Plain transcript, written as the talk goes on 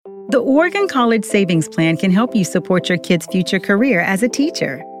The Oregon College Savings Plan can help you support your kid's future career as a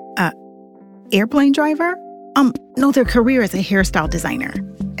teacher. Airplane driver? No, their career as a hairstyle designer.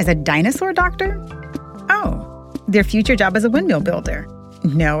 As a dinosaur doctor? Oh, their future job as a windmill builder.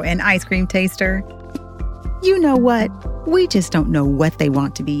 No, an ice cream taster. You know what? We just don't know what they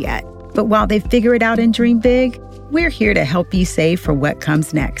want to be yet. But while they figure it out and dream big, we're here to help you save for what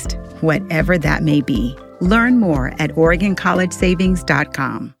comes next, whatever that may be. Learn more at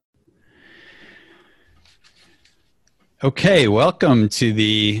OregonCollegeSavings.com. Okay, welcome to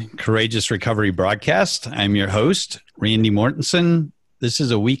the Courageous Recovery broadcast. I'm your host, Randy Mortensen. This is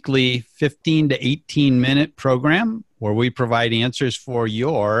a weekly 15 to 18-minute program where we provide answers for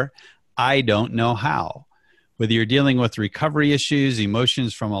your I don't know how. Whether you're dealing with recovery issues,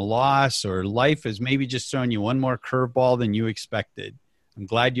 emotions from a loss, or life has maybe just thrown you one more curveball than you expected, I'm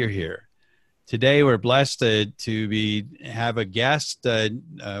glad you're here. Today, we're blessed to have a guest, a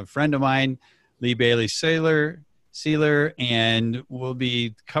friend of mine, Lee Bailey Seiler, and we'll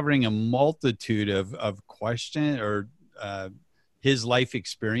be covering a multitude of questions or his life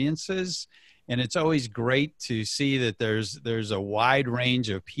experiences. And it's always great to see that there's a wide range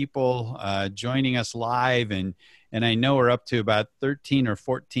of people joining us live. And I know we're up to about 13 or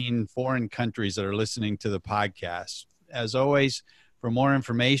 14 foreign countries that are listening to the podcast. As always, for more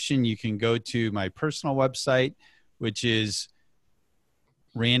information, you can go to my personal website, which is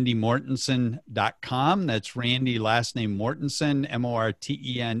randymortensen.com. That's Randy, last name Mortensen,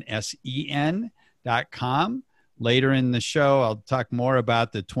 MORTENSEN.com. Later in the show, I'll talk more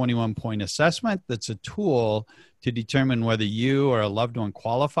about the 21-point assessment. That's a tool to determine whether you or a loved one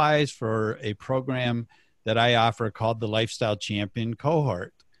qualifies for a program that I offer called the Lifestyle Champion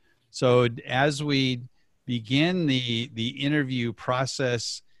Cohort. So as we begin the interview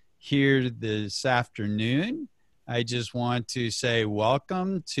process here this afternoon, I just want to say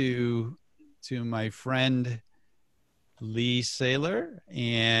welcome to my friend Lee Seiler.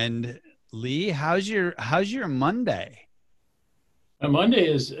 And Lee, how's your Monday? My Monday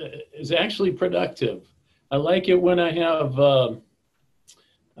is actually productive. I like it when I have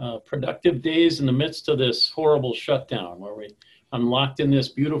productive days in the midst of this horrible shutdown where I'm locked in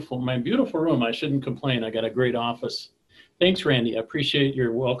this my beautiful room. I shouldn't complain. I got a great office. Thanks, Randy. I appreciate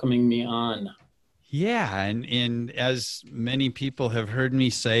your welcoming me on. Yeah, and as many people have heard me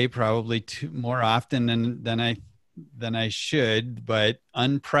say, probably more often than I should, but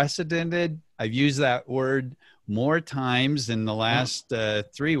unprecedented. I've used that word more times in the last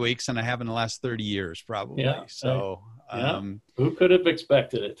 3 weeks than I have in the last 30 years, probably. Yeah, so, who could have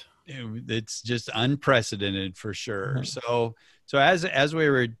expected it? It's just unprecedented for sure. Mm-hmm. So as we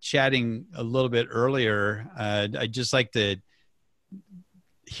were chatting a little bit earlier, I'd just like to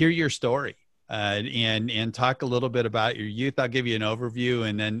hear your story. And talk a little bit about your youth. I'll give you an overview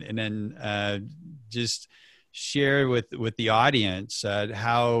and then just share with the audience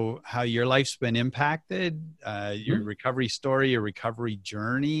how your life's been impacted, your recovery story, your recovery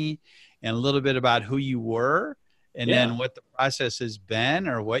journey, and a little bit about who you were, and then what the process has been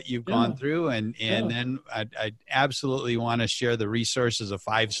or what you've gone through. And then I absolutely want to share the resources of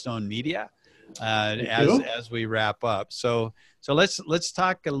Five Stone Media as we wrap up. So let's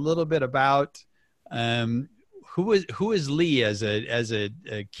talk a little bit about who is Lee as a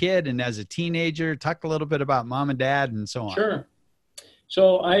kid and as a teenager. Talk a little bit about mom and dad and so on. Sure.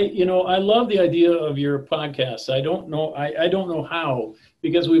 So I love the idea of your podcast. I don't know how,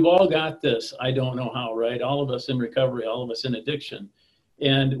 because we've all got this. I don't know how, right? All of us in recovery, all of us in addiction.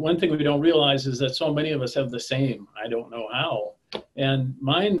 And one thing we don't realize is that so many of us have the same I don't know how. And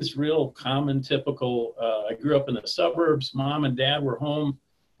mine's real common, typical. I grew up in the suburbs. Mom and dad were home.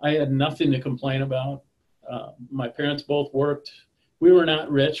 I had nothing to complain about. My parents both worked. We were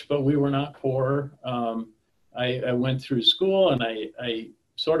not rich, but we were not poor. I went through school, and I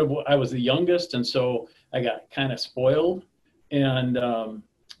was the youngest, and so I got kind of spoiled. And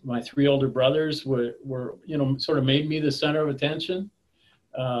my three older brothers were sort of made me the center of attention.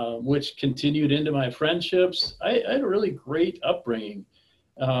 Which continued into my friendships. I had a really great upbringing.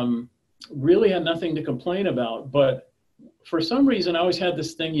 Really had nothing to complain about, but for some reason I always had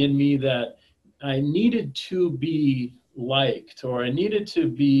this thing in me that I needed to be liked, or I needed to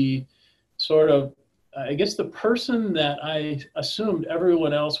be sort of, I guess, the person that I assumed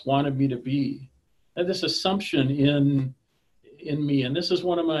everyone else wanted me to be. I had this assumption in me, and this is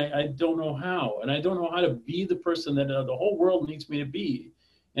one of my I don't know how, and I don't know how to be the person that the whole world needs me to be.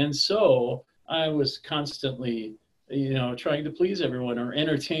 And so I was constantly, trying to please everyone or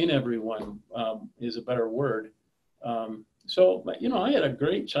entertain everyone is a better word. So I had a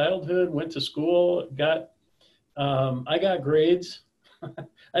great childhood, went to school, I got grades.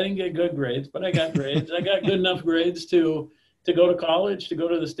 I didn't get good grades, but I got grades. I got good enough grades to go to college, to go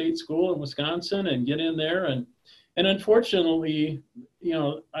to the state school in Wisconsin and get in there. And unfortunately,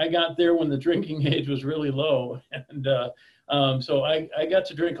 I got there when the drinking age was really low. And so I got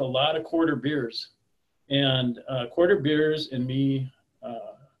to drink a lot of quarter beers. And quarter beers and me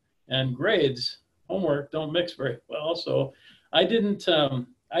and grades, homework don't mix very well. So I didn't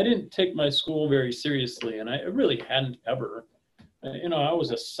take my school very seriously, and I really hadn't ever. I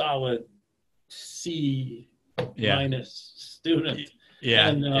was a solid C minus student. Yeah.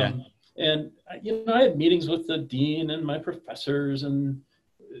 And I had meetings with the dean and my professors, and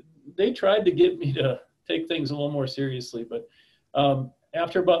they tried to get me to take things a little more seriously. But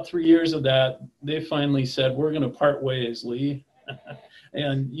after about 3 years of that, they finally said, "We're going to part ways, Lee,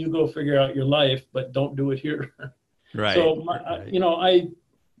 and you go figure out your life, but don't do it here." Right. So, I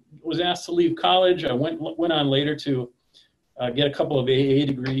was asked to leave college. I went on later to get a couple of AA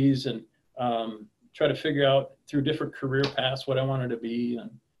degrees and try to figure out through different career paths what I wanted to be.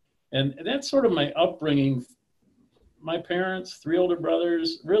 And that's sort of my upbringing. My parents, 3 older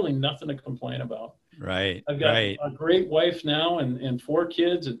brothers, really nothing to complain about. Right. I've got a great wife now and 4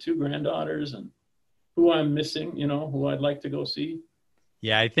 kids and 2 granddaughters, and who I'm missing, who I'd like to go see.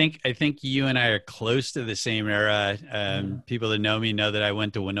 Yeah, I think you and I are close to the same era. People that know me know that I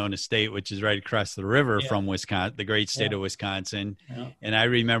went to Winona State, which is right across the river from Wisconsin, the great state of Wisconsin. Yeah. And I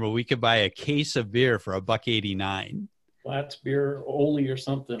remember we could buy a case of beer for $1.89. Platts beer, Oli or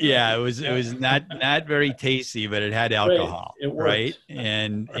something. Yeah, it was not very tasty, but it had alcohol, right?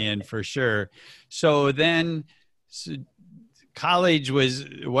 And for sure. So then, college was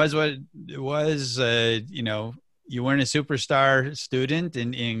what it was. You weren't a superstar student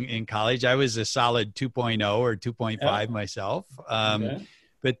in college. I was a solid 2.0 or 2.5 myself.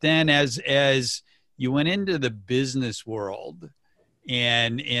 But then as you went into the business world,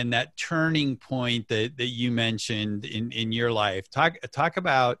 and that turning point that you mentioned in your life, talk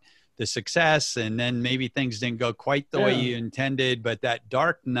about the success, and then maybe things didn't go quite the way you intended, but that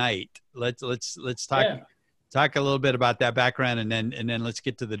dark night. Let's talk a little bit about that background, and then let's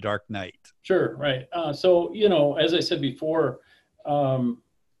get to the dark night. Sure, right. So as I said before,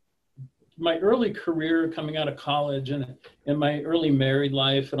 my early career coming out of college and my early married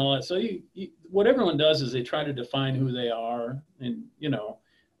life and all that. So what everyone does is they try to define who they are and,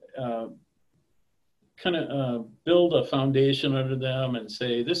 kind of build a foundation under them and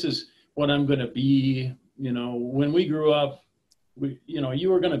say, this is what I'm going to be. When we grew up, you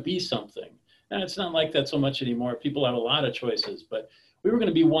were going to be something. And it's not like that so much anymore. People have a lot of choices, but we were going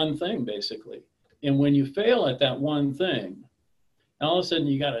to be one thing basically. And when you fail at that one thing, all of a sudden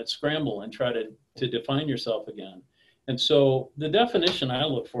you got to scramble and try to define yourself again. And so the definition I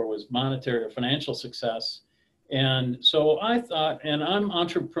looked for was monetary or financial success. And so I thought, and I'm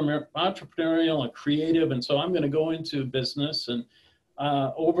entrepreneurial and creative, and so I'm going to go into business. And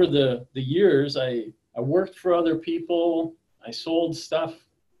over the years, I worked for other people. I sold stuff.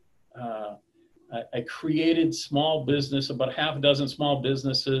 I created small business, about half a dozen small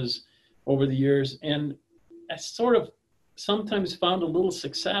businesses over the years. And I sort of sometimes found a little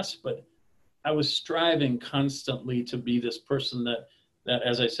success, but I was striving constantly to be this person that,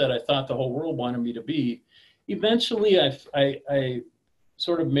 as I said, I thought the whole world wanted me to be. Eventually, I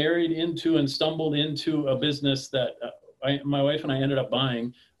sort of married into and stumbled into a business that my wife and I ended up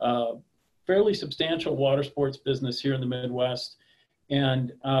buying, a fairly substantial water sports business here in the Midwest,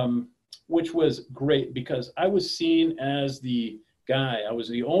 and which was great because I was seen as the guy. I was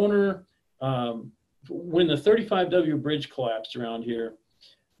the owner. When the 35W bridge collapsed around here,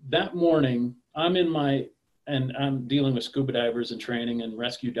 that morning, I'm dealing with scuba divers and training and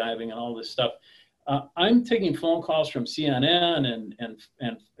rescue diving and all this stuff. I'm taking phone calls from CNN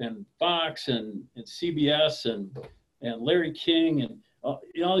and Fox and CBS and Larry King and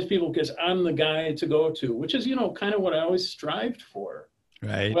all these people because I'm the guy to go to, which is kind of what I always strived for.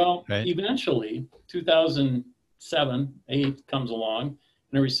 Right. Well, eventually, 2007, 8 comes along,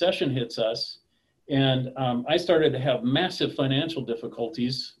 and a recession hits us. And I started to have massive financial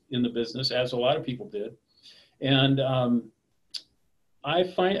difficulties in the business, as a lot of people did. And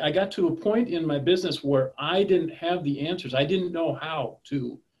I got to a point in my business where I didn't have the answers. I didn't know how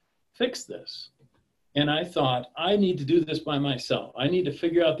to fix this. And I thought, I need to do this by myself. I need to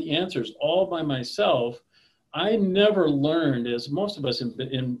figure out the answers all by myself. I never learned, as most of us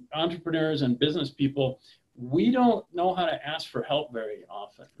in entrepreneurs and business people, we don't know how to ask for help very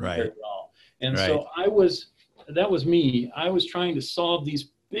often, very well. And so that was me. I was trying to solve these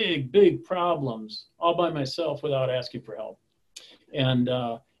big problems all by myself without asking for help. And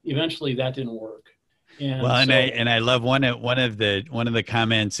eventually that didn't work. And Well, and so, I love one of the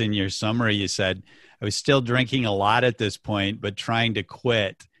comments in your summary. You said, I was still drinking a lot at this point, but trying to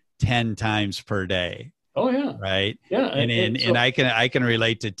quit 10 times per day. oh yeah, Right. yeah. And I can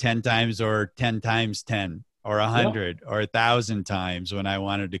relate to 10 times or 10 times 10 or 100 or 1,000 times when I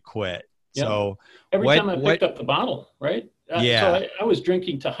wanted to quit. Yeah. So every time I picked up the bottle, right? Yeah. So I was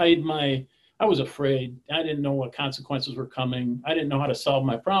drinking to hide I was afraid. I didn't know what consequences were coming. I didn't know how to solve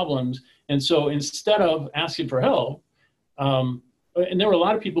my problems. And so instead of asking for help, and there were a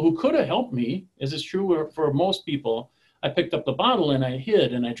lot of people who could have helped me, as is true for most people, I picked up the bottle and I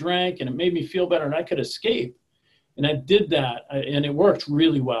hid and I drank and it made me feel better and I could escape. And I did that and it worked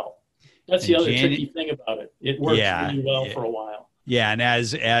really well. That's the other tricky thing about it. It worked really well for a while. Yeah. And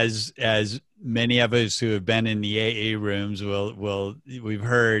as many of us who have been in the AA rooms we've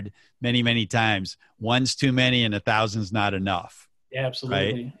heard many times, one's too many and 1,000's not enough. Yeah,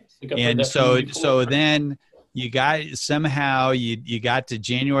 absolutely. Right? And so then you got you got to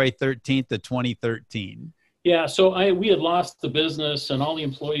January 13th of 2013. Yeah, so we had lost the business and all the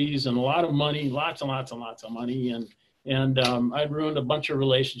employees and a lot of money, lots and lots of money, and I'd ruined a bunch of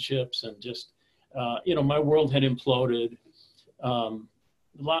relationships and just my world had imploded. And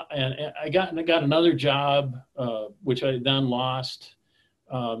I got another job, which I then lost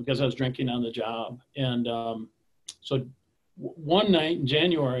because I was drinking on the job. And so one night in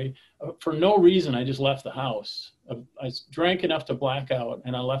January, for no reason, I just left the house. I drank enough to black out,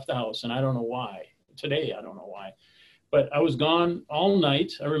 and I left the house, and I don't know why. Today, I don't know why. But I was gone all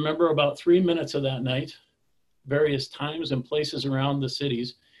night. I remember about 3 minutes of that night, various times and places around the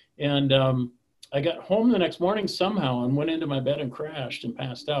cities. And I got home the next morning somehow and went into my bed and crashed and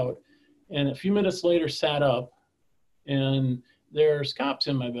passed out. And a few minutes later, sat up, and there's cops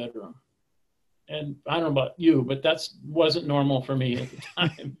in my bedroom. And I don't know about you, but that wasn't normal for me at the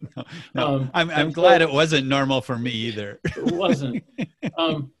time. No. I'm glad it wasn't normal for me either. It wasn't.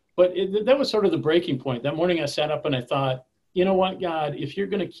 But that was sort of the breaking point. That morning I sat up and I thought, you know what, God, if you're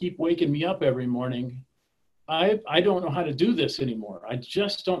going to keep waking me up every morning, I don't know how to do this anymore. I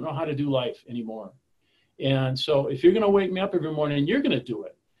just don't know how to do life anymore. And so if you're going to wake me up every morning, you're going to do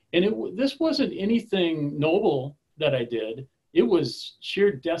it. And this wasn't anything noble that I did. It was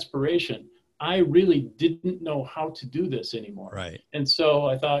sheer desperation. I really didn't know how to do this anymore. Right. And so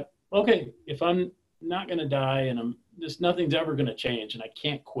I thought, okay, if I'm not going to die and nothing's ever going to change and I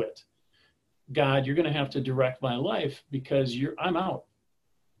can't quit, God, you're going to have to direct my life because I'm out.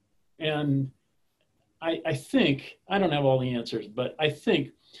 And I think, I don't have all the answers, but I think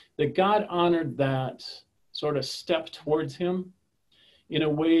that God honored that sort of step towards him in a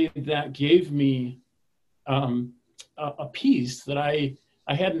way that gave me a peace that I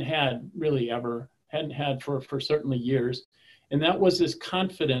hadn't had really ever, hadn't had for certainly years. And that was this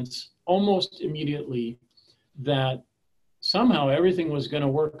confidence almost immediately that somehow everything was going to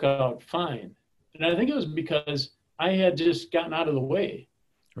work out fine. And I think it was because I had just gotten out of the way.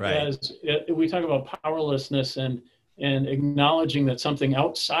 Right. As we talk about powerlessness and acknowledging that something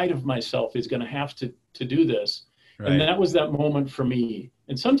outside of myself is going to have to do this. Right. And that was that moment for me.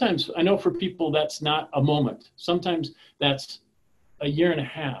 And sometimes I know for people that's not a moment. Sometimes that's a year and a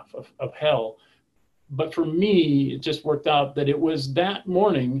half of hell. But for me, it just worked out that it was that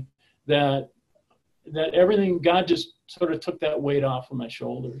morning that everything, God just sort of took that weight off of my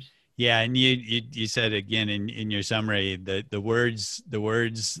shoulders. Yeah, and you said again in your summary the words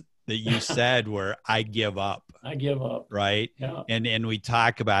that you said were, "I give up." I give up. Right. Yeah. And we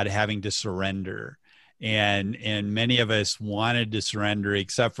talk about having to surrender, and many of us wanted to surrender,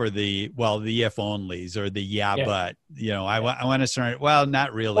 except for the if onlys or the but I want to surrender. Well,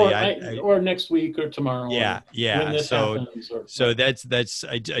 not really. Or next week or tomorrow. Yeah. When this happens, so that's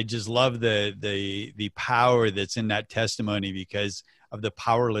I just love the power that's in that testimony because of the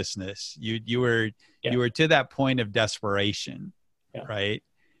powerlessness. You were to that point of desperation, right?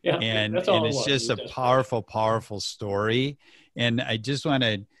 Yeah, and it's just a powerful story. And I just want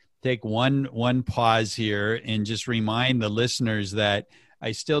to take one pause here and just remind the listeners that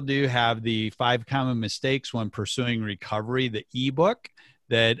I still do have the 5 common mistakes when pursuing recovery, the ebook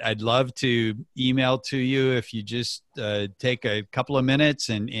that I'd love to email to you if you just take a couple of minutes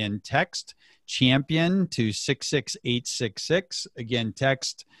and text champion to 66866. Again,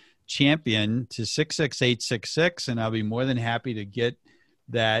 text champion to 66866, and I'll be more than happy to get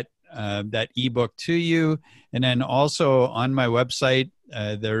that ebook to you. And then also on my website,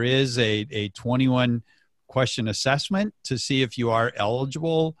 there is a 21 question assessment to see if you are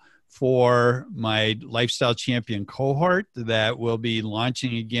eligible for my Lifestyle Champion cohort that will be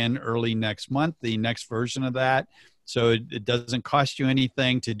launching again early next month, the next version of that. So it doesn't cost you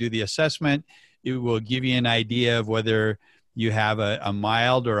anything to do the assessment. it will give you an idea of whether you have a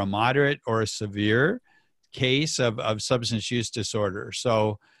mild or a moderate or a severe case of substance use disorder.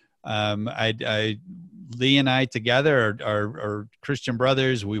 So Lee and I together are Christian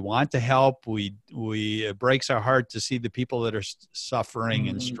brothers. We want to help. It breaks our heart to see the people that are suffering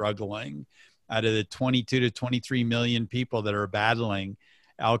and struggling. Out of the 22 to 23 million people that are battling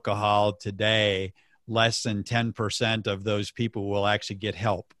alcohol today, less than 10% of those people will actually get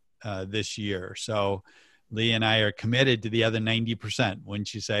help this year. So Lee and I are committed to the other 90%.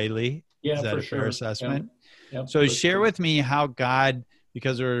 Wouldn't you say, Lee? Yeah, Is that for a fair sure. assessment? Yep, so share with me how God,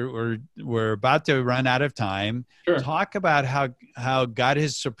 because we're about to run out of time, talk about how God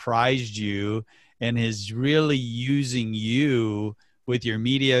has surprised you and is really using you with your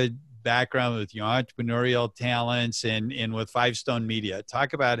media background, with your entrepreneurial talents, and with Five Stone Media.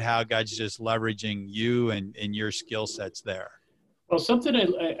 Talk about how God's just leveraging you and your skill sets there. Well, something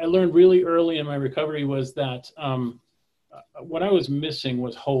I learned really early in my recovery was that what I was missing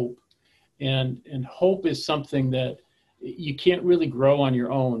was hope. And hope is something that you can't really grow on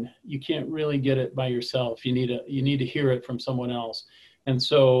your own. You can't really get it by yourself. You need to hear it from someone else. And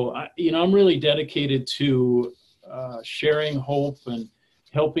so, I'm really dedicated to sharing hope and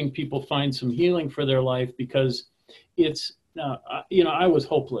helping people find some healing for their life, because it's, I was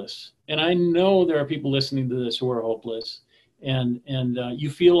hopeless. And I know there are people listening to this who are hopeless. And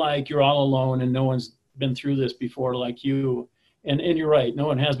you feel like you're all alone and no one's been through this before like you. And you're right, no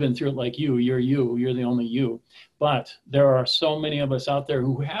one has been through it like you. You're the only you. But there are so many of us out there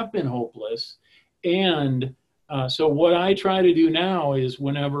who have been hopeless. And so what I try to do now is,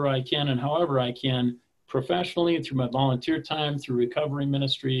 whenever I can and however I can, professionally, through my volunteer time, through recovery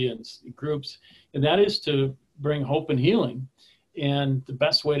ministry and groups, and that is to bring hope and healing. And the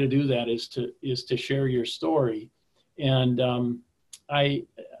best way to do that is to share your story. And I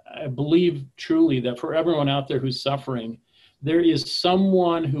believe truly that for everyone out there who's suffering, there is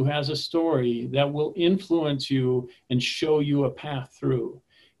someone who has a story that will influence you and show you a path through.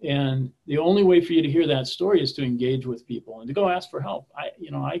 And the only way for you to hear that story is to engage with people and to go ask for help.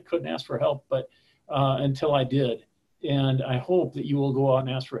 I couldn't ask for help, but until I did. And I hope that you will go out and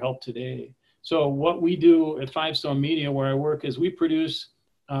ask for help today. So what we do at Five Stone Media, where I work, is we produce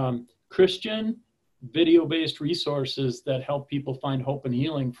Christian video-based resources that help people find hope and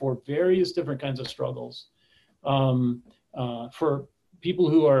healing for various different kinds of struggles. For people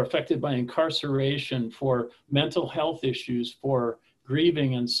who are affected by incarceration, for mental health issues, for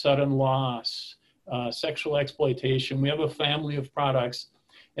grieving and sudden loss, sexual exploitation. We have a family of products,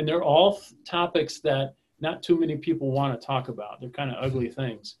 and they're all topics that not too many people want to talk about. They're kind of ugly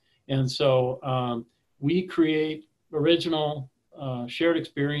things. And so we create original shared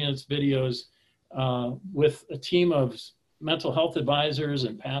experience videos with a team of mental health advisors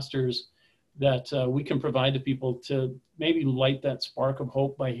and pastors that we can provide to people to maybe light that spark of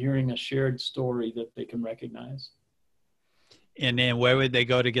hope by hearing a shared story that they can recognize. And then where would they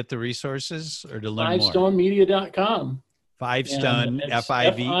go to get the resources or to learn more? FiveStoneMedia.com. Five Stone,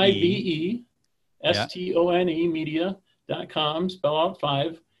 F-I-V-E. S-T-O-N-E media.com, spell out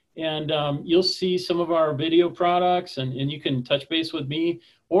five. And you'll see some of our video products, and you can touch base with me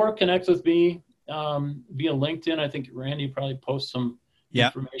or connect with me via LinkedIn. I think Randy probably posts some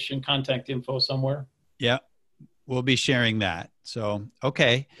information, contact info somewhere. Yeah. We'll be sharing that. So,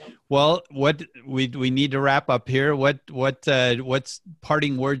 okay. Well, what we need to wrap up here. What's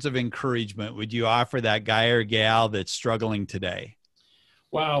parting words of encouragement would you offer that guy or gal that's struggling today?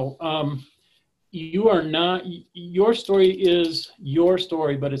 Wow. Your story is your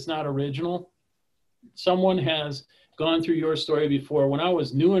story, but it's not original. Someone has gone through your story before. When I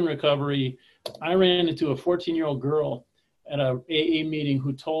was new in recovery, I ran into a 14-year-old girl at a AA meeting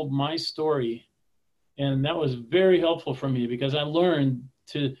who told my story. And that was very helpful for me, because I learned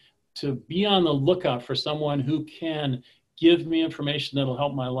to be on the lookout for someone who can give me information that'll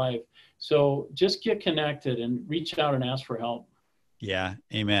help my life. So just get connected and reach out and ask for help. Yeah.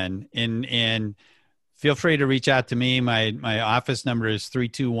 Amen. And feel free to reach out to me. My office number is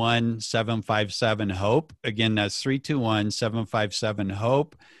 321-757-HOPE. Again, that's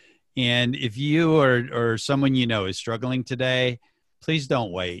 321-757-HOPE. And if you or someone you know is struggling today, please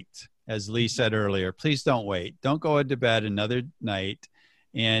don't wait. As Lee said earlier, please don't wait. Don't go to bed another night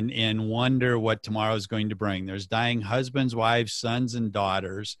and wonder what tomorrow is going to bring. There's dying husbands, wives, sons, and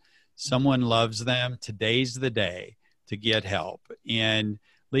daughters. Someone loves them. Today's the day to get help. And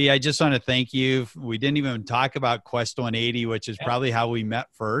Lee, I just want to thank you. We didn't even talk about Quest 180, which is probably how we met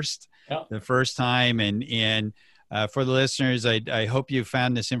first, the first time. And for the listeners, I hope you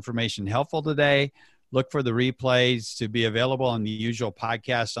found this information helpful today. Look for the replays to be available on the usual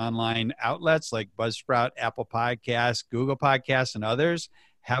podcast online outlets like Buzzsprout, Apple Podcasts, Google Podcasts, and others.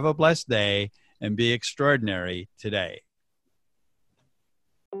 Have a blessed day and be extraordinary today.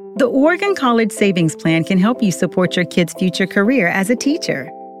 The Oregon College Savings Plan can help you support your kid's future career as a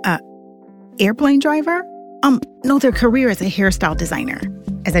teacher. Airplane driver? No, their career as a hairstyle designer.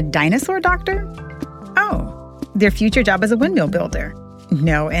 As a dinosaur doctor? Oh, their future job as a windmill builder.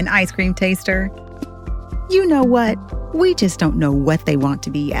 No, an ice cream taster. You know what? We just don't know what they want to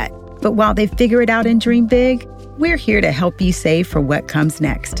be yet. But while they figure it out and dream big, we're here to help you save for what comes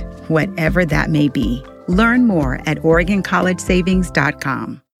next, whatever that may be. Learn more at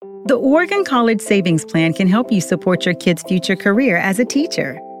OregonCollegeSavings.com. The Oregon College Savings Plan can help you support your kid's future career as a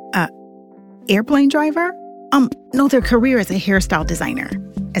teacher. Airplane driver? No, their career as a hairstyle designer.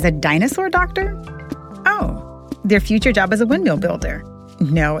 As a dinosaur doctor? Oh, their future job as a windmill builder.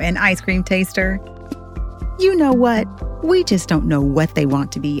 No, an ice cream taster. You know what? We just don't know what they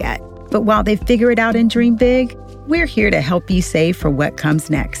want to be yet. But while they figure it out and dream big, we're here to help you save for what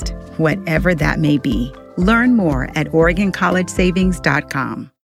comes next, whatever that may be. Learn more at OregonCollegeSavings.com.